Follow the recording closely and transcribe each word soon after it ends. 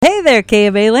there,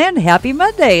 KMA Land. Happy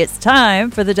Monday. It's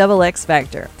time for the Double X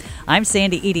Factor. I'm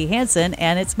Sandy Edie Hansen,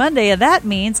 and it's Monday, and that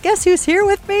means guess who's here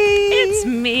with me? It's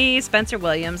me, Spencer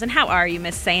Williams. And how are you,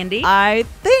 Miss Sandy? I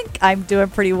think I'm doing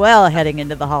pretty well heading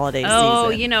into the holiday season. Oh,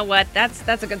 you know what? That's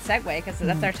a good segue because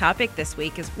that's our topic this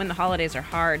week is when the holidays are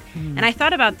hard. And I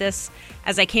thought about this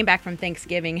as I came back from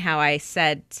Thanksgiving, how I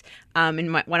said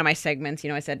in one of my segments,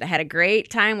 I said I had a great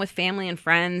time with family and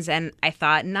friends, and I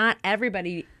thought not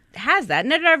everybody has that.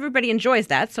 Not everybody enjoys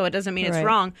that, so it doesn't mean it's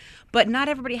wrong. But not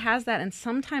everybody has that, and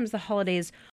sometimes the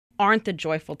holidays aren't the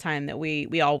joyful time that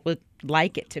we all would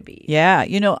like it to be. Yeah,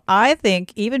 I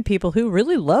think even people who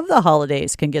really love the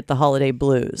holidays can get the holiday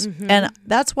blues. And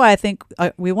that's why I think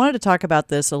we wanted to talk about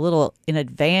this a little in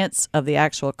advance of the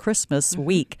actual Christmas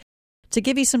week, to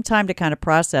give you some time to kind of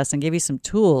process and give you some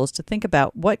tools to think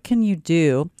about what can you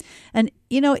do. And,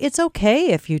 it's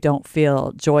okay if you don't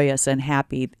feel joyous and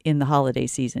happy in the holiday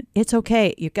season. It's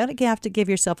okay. You're going to have to give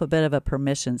yourself a bit of a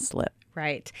permission slip.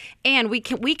 Right. And we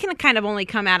can kind of only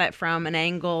come at it from an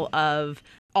angle of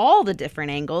all the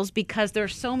different angles because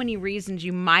there's so many reasons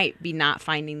you might be not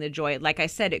finding the joy. Like I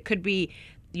said, it could be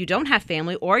you don't have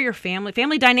family or your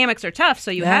family dynamics are tough. So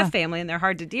you have family and they're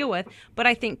hard to deal with. But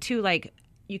I think too, like,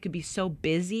 you could be so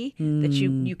busy that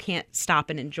you can't stop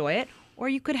and enjoy it, or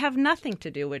you could have nothing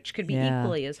to do, which could be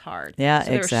equally as hard. Yeah,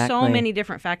 so there's so many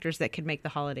different factors that could make the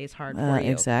holidays hard for you.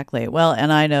 Exactly. Well,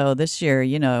 and I know this year,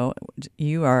 you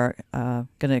are going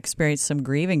to experience some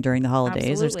grieving during the holidays.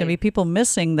 Absolutely. There's going to be people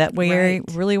missing that we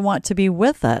really want to be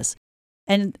with us.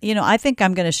 And, I think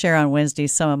I'm going to share on Wednesday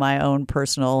some of my own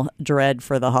personal dread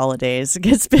for the holidays.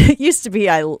 It used to be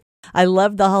I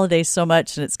love the holidays so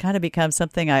much, and it's kind of become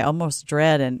something I almost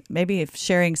dread. And maybe if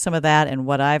sharing some of that and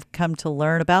what I've come to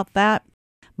learn about that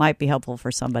might be helpful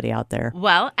for somebody out there.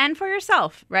 Well, and for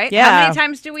yourself, right? Yeah. How many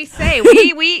times do we say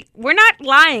we're not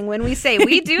lying when we say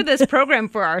we do this program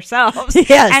for ourselves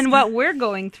and what we're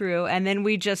going through, and then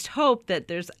we just hope that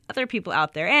there's other people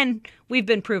out there, and we've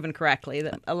been proven correctly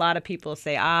that a lot of people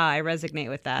say, I resonate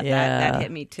with that. Yeah, that hit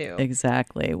me too.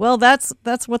 Exactly. Well, that's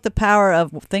what the power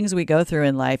of things we go through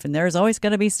in life, and there's always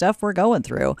going to be stuff we're going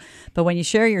through. But when you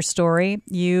share your story,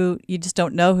 you just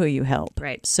don't know who you help.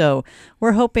 Right. So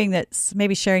we're hoping that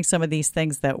maybe sharing some of these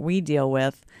things that we deal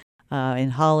with in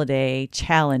holiday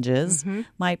challenges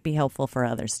might be helpful for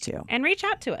others too. And reach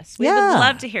out to us. We would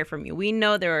love to hear from you. We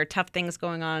know there are tough things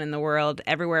going on in the world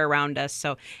everywhere around us.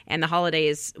 And the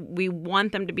holidays, we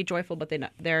want them to be joyful, but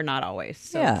they're not always.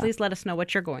 So please let us know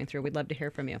what you're going through. We'd love to hear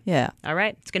from you. Yeah. All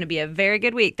right. It's going to be a very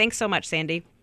good week. Thanks so much, Sandy.